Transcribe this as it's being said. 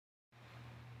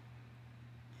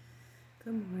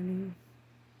Good morning.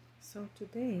 So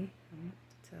today I want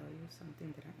to tell you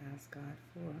something that I asked God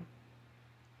for,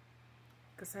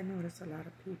 because I notice a lot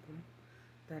of people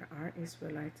that are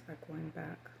Israelites are going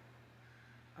back.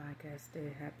 I guess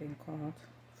they have been called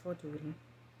for duty.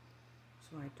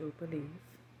 So I do believe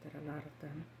that a lot of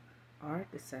them are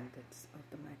descendants of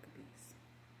the Maccabees.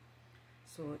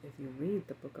 So if you read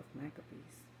the book of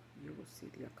Maccabees, you will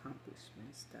see the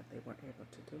accomplishments that they were able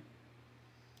to do.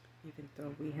 Even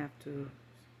though we have to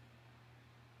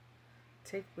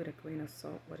take with a grain of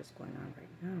salt what is going on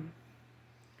right now,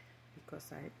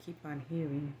 because I keep on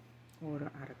hearing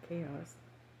order out of chaos,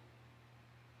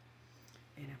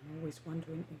 and I'm always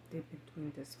wondering if they've been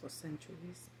doing this for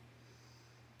centuries,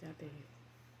 that they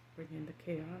bring in the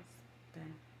chaos,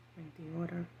 then bring the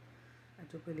order. I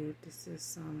do believe this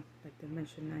is like they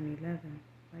mentioned 9/11,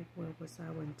 like where was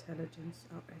our intelligence,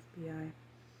 our FBI?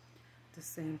 The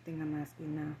same thing I'm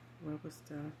asking now. Where was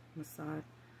the Mossad?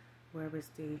 Where is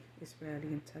the Israeli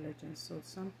intelligence? So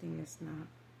something is not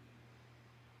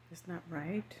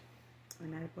right.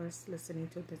 And I was listening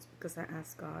to this because I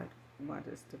asked God, what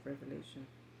is the revelation?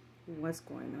 What's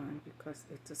going on? Because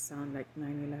it just sounds like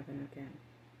 9/11 again.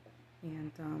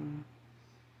 And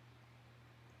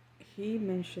he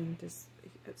mentioned this.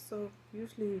 So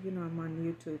usually, I'm on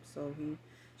YouTube, so he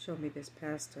showed me this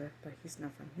pastor, but he's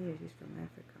not from here. He's from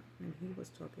Africa, and he was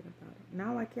talking about it.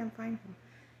 Now I can't find him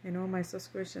in all my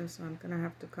subscriptions, so I'm gonna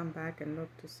have to come back and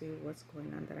look to see what's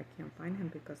going on, that I can't find him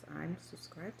because I'm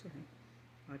subscribed to him.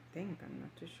 I think, I'm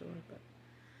not too sure, but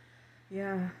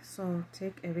yeah. So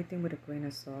take everything with a grain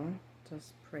of salt.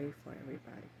 Just pray for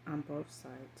everybody on both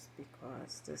sides,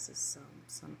 because this is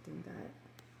something that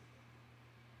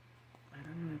I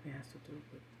don't know if it has to do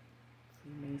with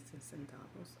Freemasons and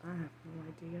doubles. I have no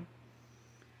idea,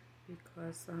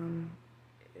 because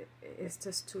it's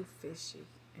just too fishy,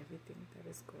 everything that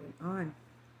is going on.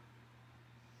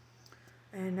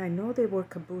 And I know they were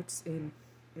kibbutz in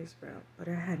Israel, but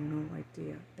I had no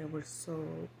idea they were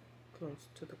so close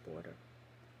to the border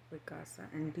with Gaza.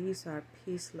 And these are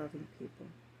peace-loving people.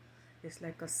 It's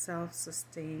like a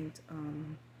self-sustained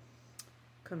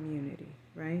community,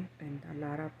 right? And a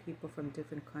lot of people from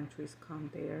different countries come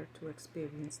there to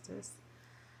experience this.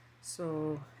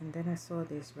 So, and then I saw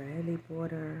the Israeli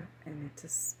border, and it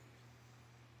just,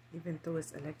 even though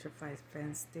it's electrified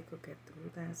fence, they could get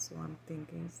through that. So I'm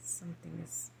thinking something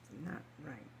is not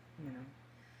right.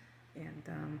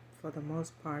 And for the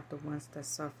most part, the ones that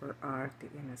suffer are the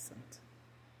innocent,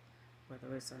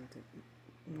 whether it's on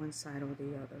one side or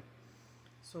the other.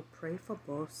 So pray for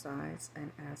both sides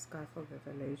and ask God for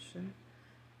revelation,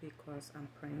 because I'm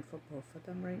praying for both of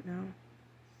them right now.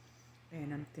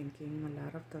 And I'm thinking a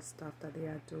lot of the stuff that they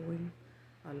are doing,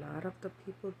 a lot of the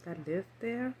people that live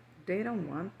there, they don't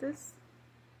want this.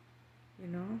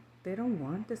 They don't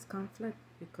want this conflict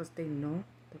because they know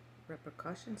the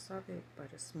repercussions of it.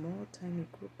 But a small, tiny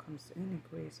group comes in and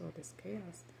creates all this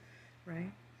chaos,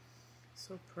 right?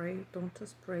 So pray, don't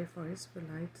just pray for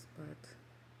Israelites, but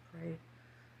pray.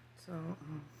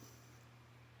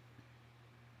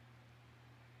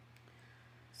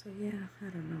 So yeah, I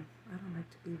don't know. I don't like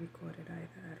to be recorded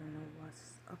either. I don't know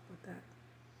what's up with that.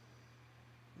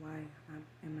 Why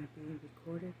am I being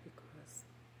recorded? Because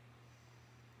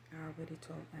I already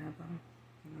told Abba,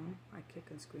 I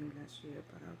kicked and screamed last year,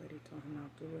 but I already told him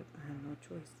I'll do it. I have no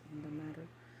choice in the matter.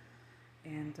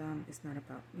 And it's not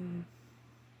about me.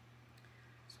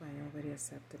 So I already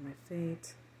accepted my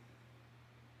fate.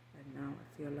 And now I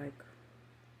feel like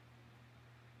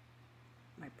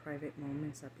my private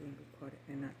moments are being recorded,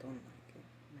 and I don't like it.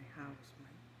 My house,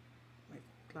 my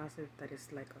closet, that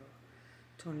is like a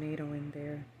tornado in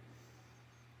there.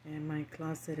 And my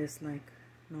closet is like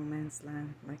no man's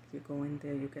land. Like you go in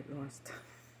there, you get lost.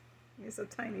 It's a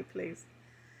tiny place,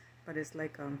 but it's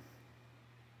like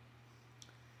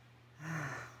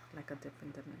like a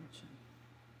different dimension.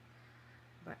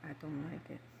 But I don't like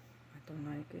it. I don't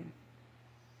like it.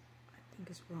 I think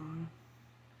it's wrong.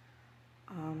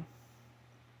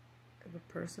 If a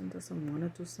person doesn't want to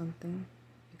do something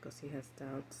because he has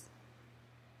doubts,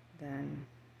 then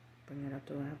bring it up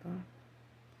to Abba,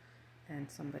 and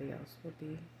somebody else will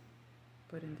be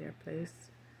put in their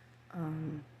place.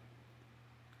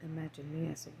 Imagine me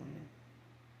as a woman,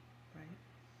 right?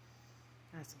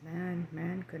 As a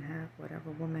man could have whatever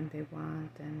woman they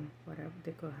want, and whatever,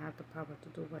 they could have the power to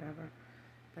do whatever.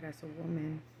 But as a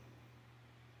woman,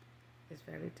 it's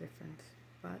very different.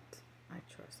 But I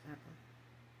trust Abba.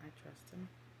 I trust him,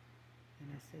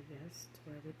 and I say yes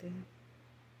to everything.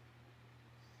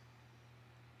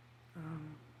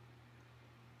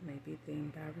 Maybe they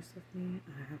embarrassed of me.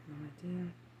 I have no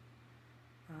idea.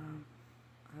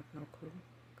 I've no clue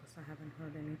because I haven't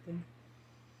heard anything.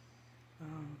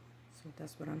 So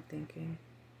that's what I'm thinking.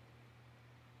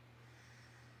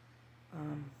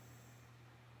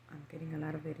 I'm getting a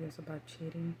lot of videos about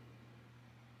cheating,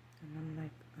 and I'm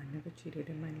like, I never cheated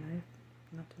in my life,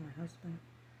 not to my husband.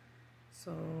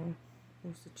 So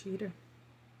who's the cheater,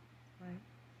 right?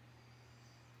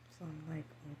 So I'm like,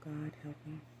 oh God, help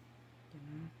me,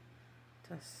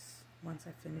 just once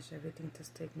I finish everything,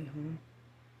 just take me home,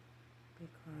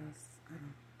 because I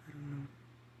don't know.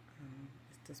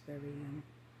 It's just very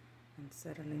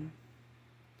unsettling.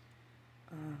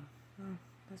 Well,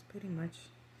 that's pretty much.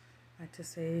 I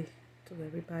just say to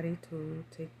everybody to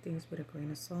take things with a grain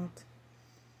of salt,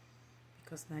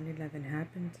 because 9/11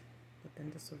 happened, but then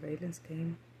the surveillance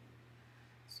came.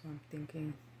 So I'm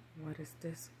thinking, what is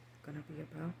this gonna be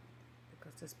about?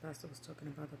 Because this pastor was talking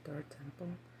about the third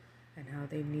temple and how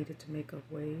they needed to make a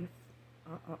way,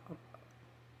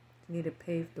 need to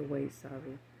pave the way,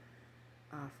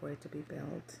 for it to be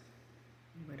built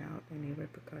without any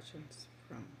repercussions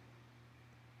from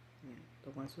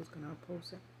the ones who's gonna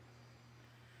oppose it.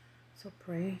 So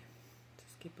pray,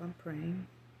 just keep on praying.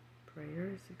 Prayer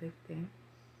is a big thing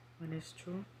when it's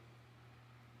true.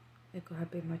 It could have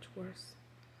been much worse.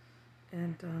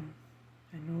 And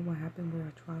I know what happened with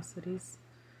atrocities,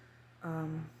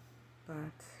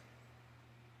 but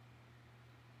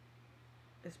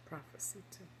it's prophecy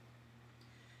too.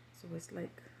 So it's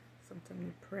like sometimes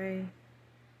you pray,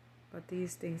 but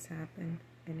these things happen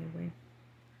anyway.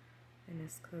 And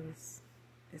it's because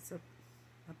it's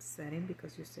upsetting,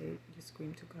 because you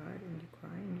scream to God and you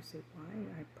cry and you say, why?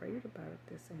 I prayed about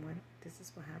this, and when this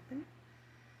is what happened.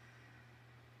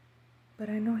 But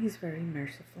I know He's very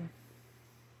merciful,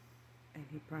 and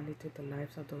He probably took the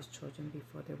lives of those children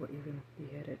before they were even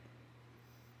beheaded.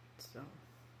 So,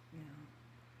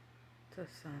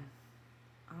 just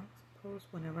I'll post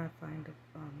whenever I find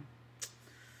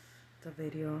the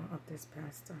video of this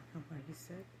pastor and what he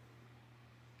said.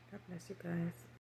 God bless you guys.